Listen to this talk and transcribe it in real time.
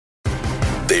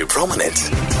They're prominent,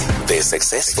 they're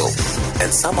successful,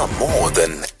 and some are more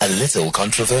than a little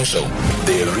controversial.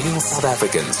 They're real South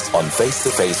Africans on Face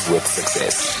to Face with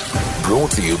Success.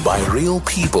 Brought to you by real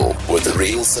people with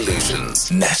real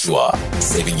solutions. Nashua,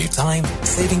 saving you time,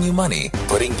 saving you money,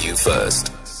 putting you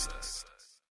first.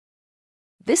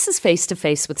 This is Face to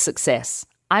Face with Success.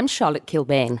 I'm Charlotte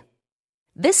Kilbane.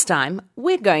 This time,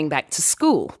 we're going back to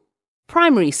school.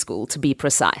 Primary school, to be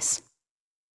precise.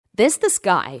 There's this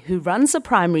guy who runs a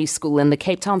primary school in the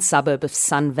Cape Town suburb of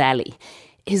Sun Valley.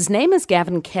 His name is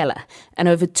Gavin Keller, and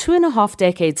over 2.5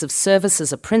 decades of service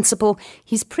as a principal,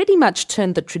 he's pretty much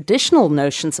turned the traditional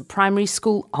notions of primary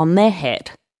school on their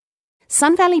head.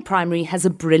 Sun Valley Primary has a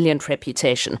brilliant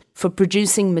reputation for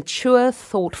producing mature,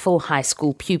 thoughtful high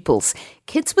school pupils,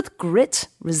 kids with grit,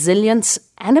 resilience,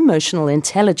 and emotional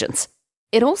intelligence.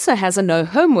 It also has a no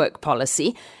homework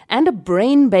policy and a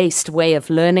brain-based way of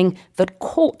learning that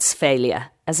courts failure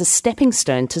as a stepping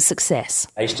stone to success.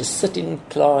 I used to sit in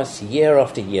class year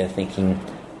after year thinking,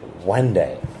 one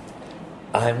day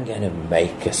I'm going to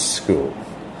make a school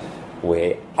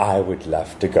where I would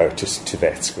love to go to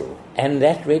that school. And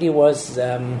that really was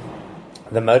the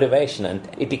motivation. And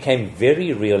it became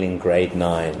very real in grade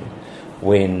 9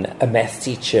 when a math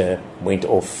teacher went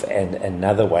off and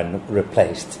another one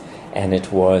replaced. And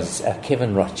it was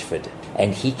Kevin Rochford,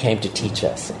 and he came to teach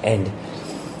us. And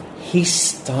his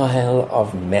style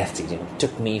of math teaching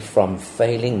took me from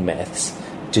failing maths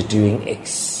to doing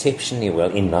exceptionally well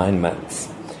in 9 months.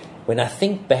 When I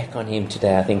think back on him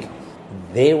today, I think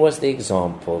there was the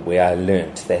example where I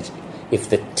learned that if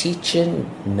the teacher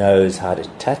knows how to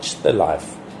touch the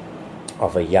life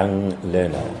of a young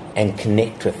learner and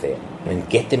connect with them and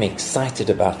get them excited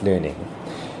about learning,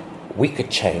 we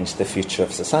could change the future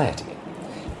of society.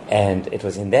 And it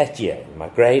was in that year, in my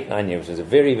grade 9 year, which was a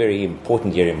very, very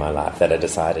important year in my life, that I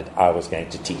decided I was going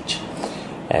to teach.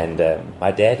 And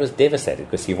my dad was devastated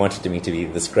because he wanted me to be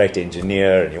this great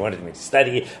engineer and he wanted me to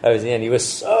study over there, and he was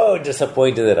so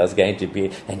disappointed that I was going to be,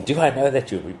 and do I know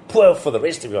that you'll be poor for the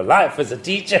rest of your life as a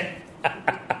teacher?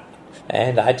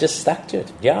 And I just stuck to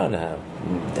it. Yeah, and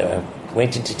I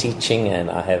went into teaching,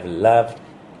 and I have loved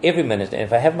every minute. And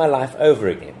if I have my life over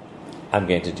again, I'm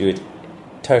going to do it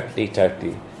totally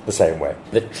the same way.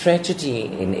 The tragedy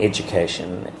in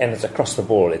education, and it's across the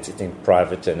board, it's in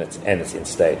private and it's in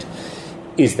state,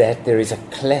 is that there is a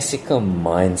classical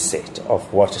mindset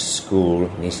of what a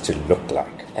school needs to look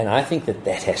like. And I think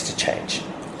that has to change.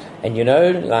 And you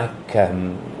know, like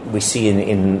we see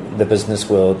in the business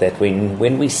world, that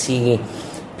when we see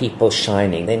people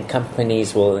shining, then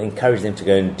companies will encourage them to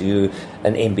go and do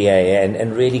an MBA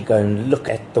and really go and look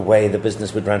at the way the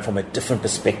business would run from a different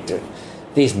perspective.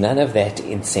 There's none of that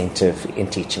incentive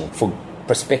in teaching for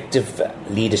prospective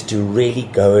leaders to really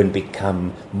go and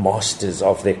become masters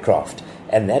of their craft.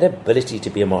 And that ability to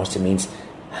be a master means,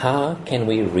 how can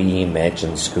we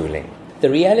reimagine schooling? The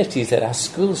reality is that our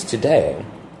schools today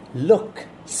look,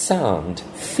 sound,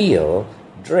 feel,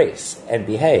 dress, and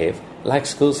behave like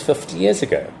schools 50 years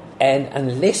ago. And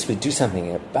unless we do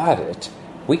something about it,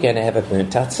 we're going to have a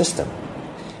burnt-out system.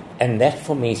 And that,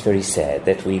 for me, is very sad,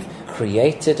 that we've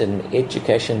created an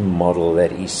education model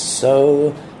that is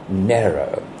so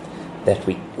narrow that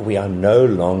we are no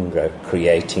longer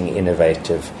creating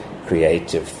innovative,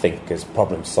 creative thinkers,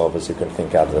 problem solvers who can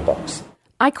think out of the box.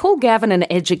 I call Gavin an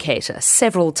educator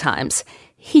several times.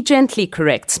 He gently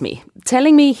corrects me,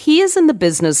 telling me he is in the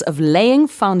business of laying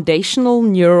foundational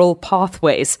neural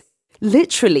pathways.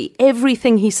 Literally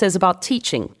everything he says about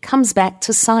teaching comes back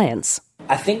to science.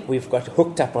 I think we've got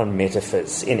hooked up on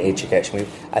metaphors in education.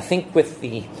 I think with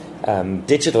the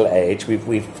digital age,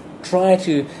 we've tried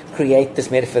to create this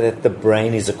metaphor that the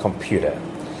brain is a computer.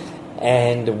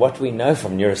 And what we know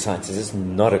from neuroscience is it's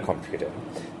not a computer.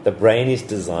 The brain is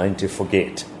designed to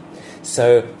forget.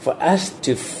 So for us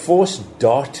to force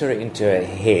data into a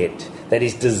head that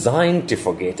is designed to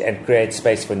forget and create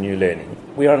space for new learning,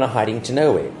 we are on a hiding to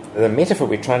nowhere. The metaphor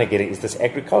we're trying to get is this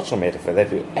agricultural metaphor,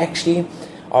 that we actually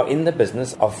are in the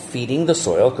business of feeding the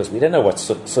soil, because we don't know what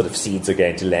sort of seeds are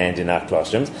going to land in our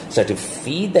classrooms. So to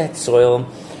feed that soil,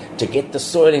 to get the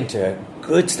soil into a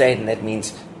good state, and that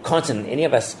means constant. Any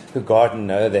of us who garden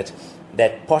know that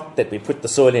that pot that we put the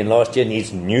soil in last year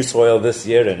needs new soil this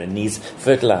year, and it needs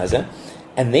fertilizer.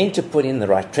 And then to put in the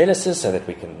right trellises so that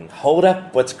we can hold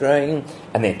up what's growing,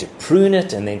 and then to prune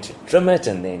it, and then to trim it,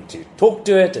 and then to talk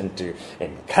to it, and to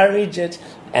encourage it,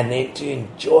 and then to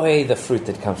enjoy the fruit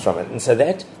that comes from it. And so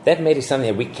that made it something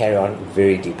that we carry on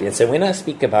very deeply. And so when I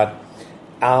speak about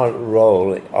our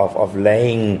role of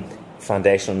laying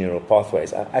foundational neural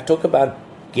pathways, I talk about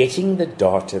getting the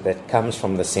data that comes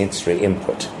from the sensory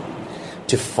input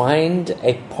to find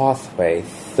a pathway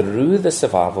through the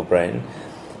survival brain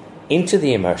into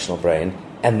the emotional brain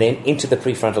and then into the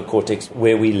prefrontal cortex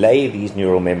where we lay these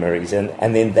neural memories, and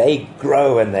then they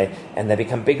grow and they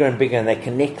become bigger and bigger, and they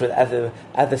connect with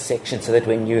other sections, so that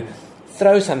when you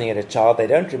throw something at a child, they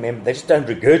don't remember, they just don't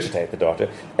regurgitate the data.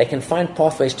 They can find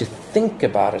pathways to think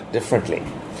about it differently.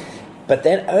 But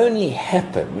that only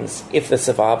happens if the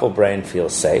survival brain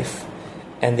feels safe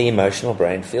and the emotional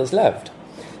brain feels loved.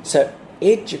 So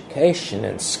education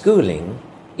and schooling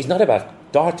is not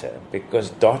about data,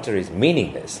 because data is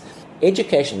meaningless.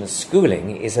 Education and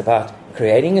schooling is about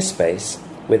creating a space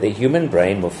where the human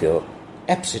brain will feel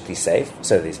absolutely safe.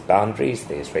 So there's boundaries,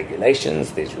 there's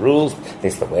regulations, there's rules,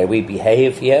 there's the way we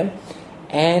behave here,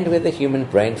 and where the human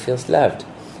brain feels loved.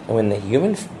 And when the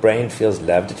human brain feels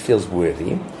loved, it feels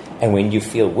worthy. And when you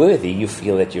feel worthy, you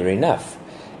feel that you're enough.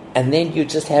 And then you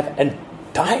just have a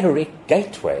direct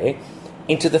gateway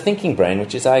into the thinking brain,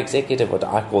 which is our executive, what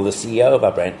I call the CEO of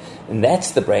our brain. And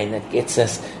that's the brain that gets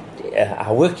us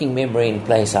our working memory in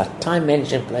place, our time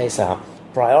management in place, our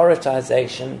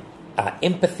prioritization, our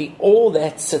empathy, all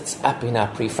that sits up in our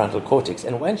prefrontal cortex.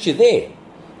 And once you're there,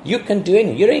 you can do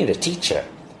anything. You're a teacher.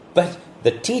 But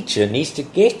the teacher needs to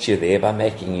get you there by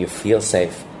making you feel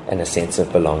safe and a sense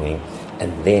of belonging.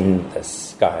 And then the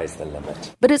sky's the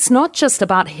limit. But it's not just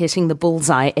about hitting the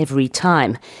bullseye every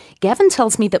time. Gavin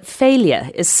tells me that failure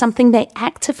is something they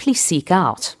actively seek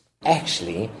out.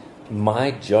 Actually,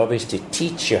 my job is to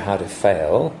teach you how to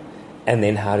fail and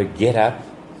then how to get up,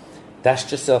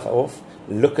 dust yourself off,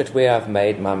 look at where I've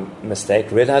made my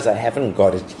mistake, realize I haven't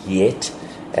got it yet,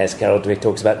 as Carol Dweck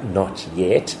talks about, not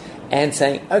yet, and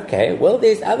saying, okay, well,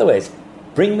 there's other ways.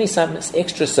 Bring me some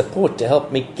extra support to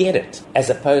help me get it, as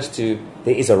opposed to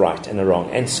there is a right and a wrong.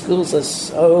 And schools are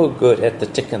so good at the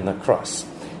tick and the cross.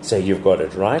 So you've got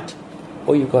it right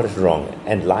or you've got it wrong.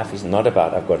 And life is not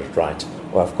about I've got it right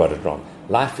or I've got it wrong.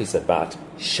 Life is about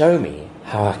show me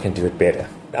how I can do it better.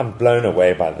 I'm blown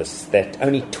away by this, that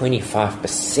only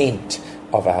 25%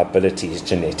 of our ability is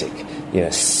genetic.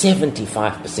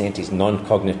 75% is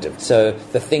non-cognitive. So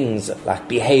the things like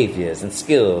behaviors and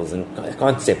skills and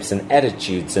concepts and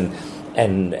attitudes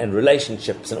and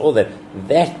relationships and all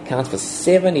that counts for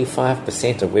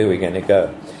 75% of where we're going to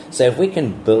go. So if we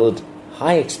can build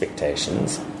high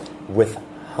expectations with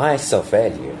high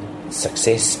self-value,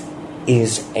 success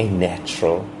is a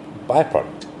natural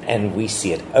byproduct. And we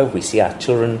see it. We see our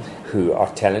children who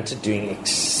are talented doing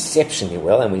exceptionally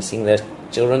well, and we see those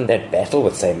children that battle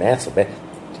with, say, maths or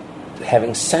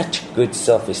having such good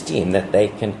self-esteem that they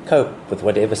can cope with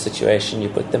whatever situation you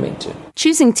put them into.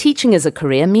 Choosing teaching as a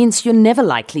career means you're never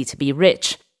likely to be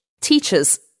rich.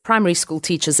 Teachers, primary school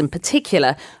teachers in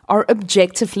particular, are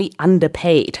objectively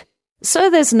underpaid. So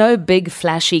there's no big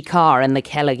flashy car in the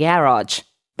Keller garage.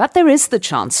 But there is the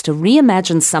chance to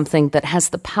reimagine something that has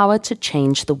the power to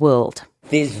change the world.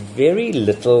 There's very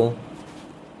little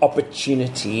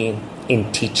opportunity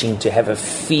in teaching to have a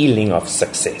feeling of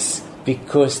success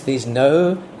because there's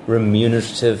no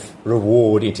remunerative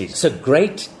reward in teaching. So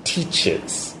great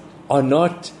teachers are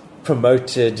not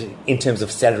promoted in terms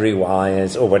of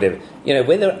salary-wise or whatever.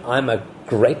 Whether I'm a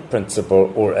great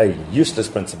principal or a useless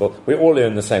principal, we all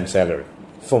earn the same salary.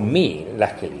 For me,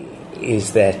 luckily,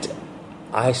 is that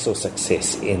I saw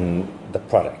success in the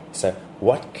product. So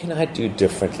what can I do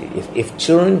differently? If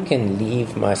children can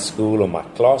leave my school or my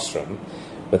classroom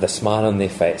with a smile on their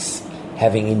face,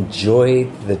 having enjoyed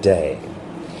the day,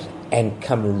 and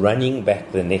come running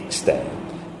back the next day,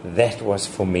 that was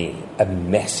for me a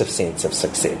massive sense of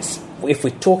success. If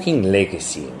we're talking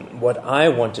legacy, what I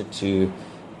wanted to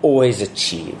always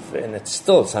achieve, and it's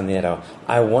still something that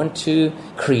I want to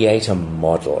create a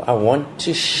model. I want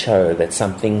to show that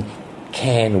something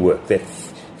can work, that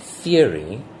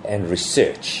theory and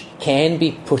research can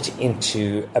be put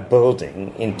into a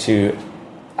building, into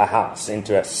a house,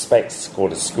 into a space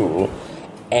called a school,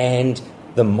 and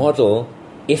the model,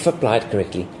 if applied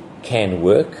correctly, can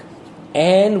work,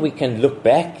 and we can look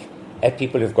back at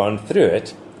people who've gone through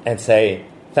it and say,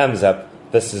 thumbs up,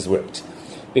 this has worked.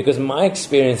 Because my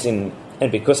experience and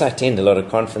because I attend a lot of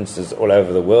conferences all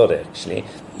over the world actually,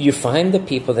 you find the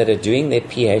people that are doing their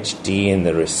PhD in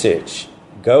the research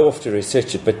go off to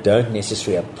research it but don't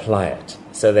necessarily apply it.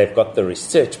 So they've got the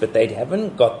research but they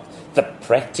haven't got the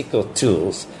practical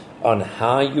tools on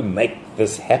how you make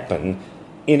this happen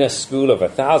in a school of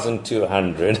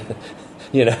 1,200,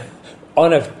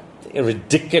 on a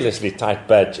ridiculously tight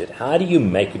budget. How do you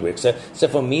make it work? So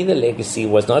for me, the legacy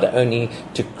was not only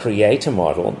to create a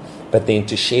model, but then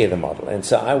to share the model. And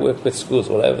so I work with schools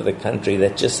all over the country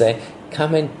that just say,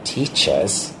 come and teach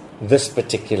us this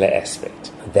particular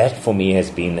aspect. That for me has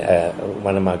been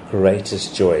one of my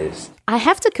greatest joys. I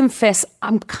have to confess,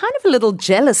 I'm kind of a little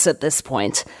jealous at this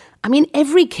point. I mean,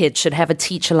 every kid should have a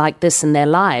teacher like this in their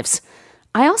lives.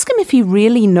 I ask him if he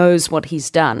really knows what he's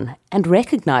done and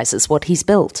recognizes what he's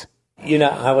built. You know,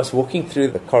 I was walking through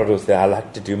the corridors there. I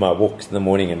like to do my walks in the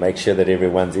morning and make sure that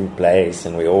everyone's in place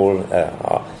and we all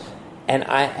are. And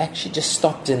I actually just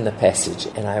stopped in the passage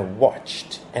and I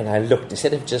watched and I looked.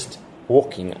 Instead of just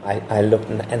walking, I looked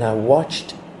and I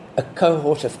watched a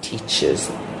cohort of teachers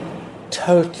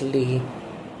totally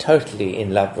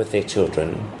in love with their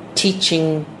children,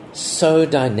 teaching so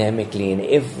dynamically in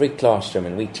every classroom.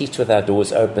 And we teach with our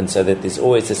doors open so that there's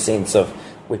always a sense of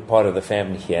we're part of the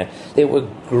family here. There were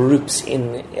groups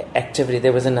in activity.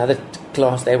 There was another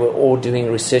class, they were all doing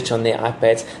research on their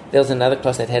iPads. There was another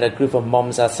class that had a group of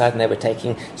moms outside and they were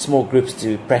taking small groups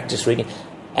to practice reading.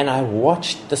 And I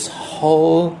watched this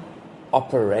whole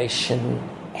operation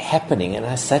happening and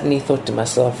I suddenly thought to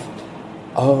myself,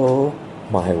 oh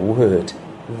my word,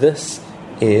 this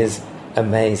is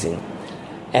amazing.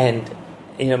 And,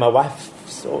 you know, my wife,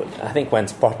 I think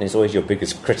one's partner is always your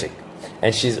biggest critic.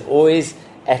 And she's always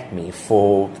at me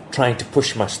for trying to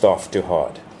push my staff too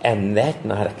hard. And that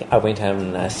night I went home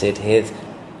and I said, Heath,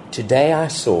 today I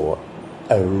saw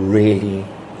a really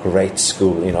great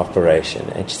school in operation.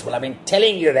 And she said, well, I've been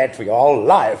telling you that for your whole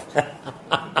life.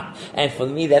 And for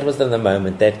me, that was the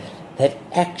moment that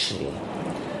actually,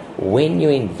 when you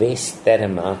invest that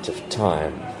amount of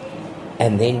time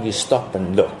and then you stop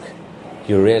and look,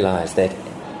 you realize that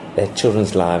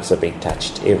children's lives are being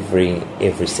touched every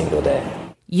single day.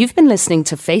 You've been listening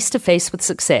to Face with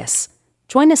Success.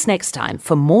 Join us next time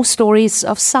for more stories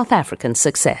of South African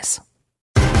success.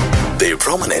 They're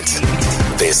prominent,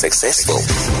 they're successful,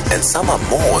 and some are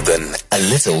more than a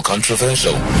little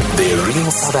controversial. They're real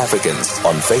South Africans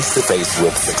on Face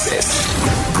with Success.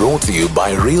 Brought to you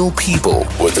by real people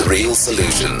with real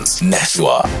solutions.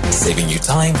 Nashua, saving you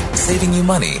time, saving you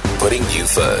money, putting you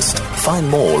first. Find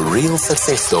more real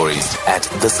success stories at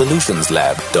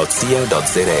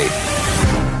thesolutionslab.co.za.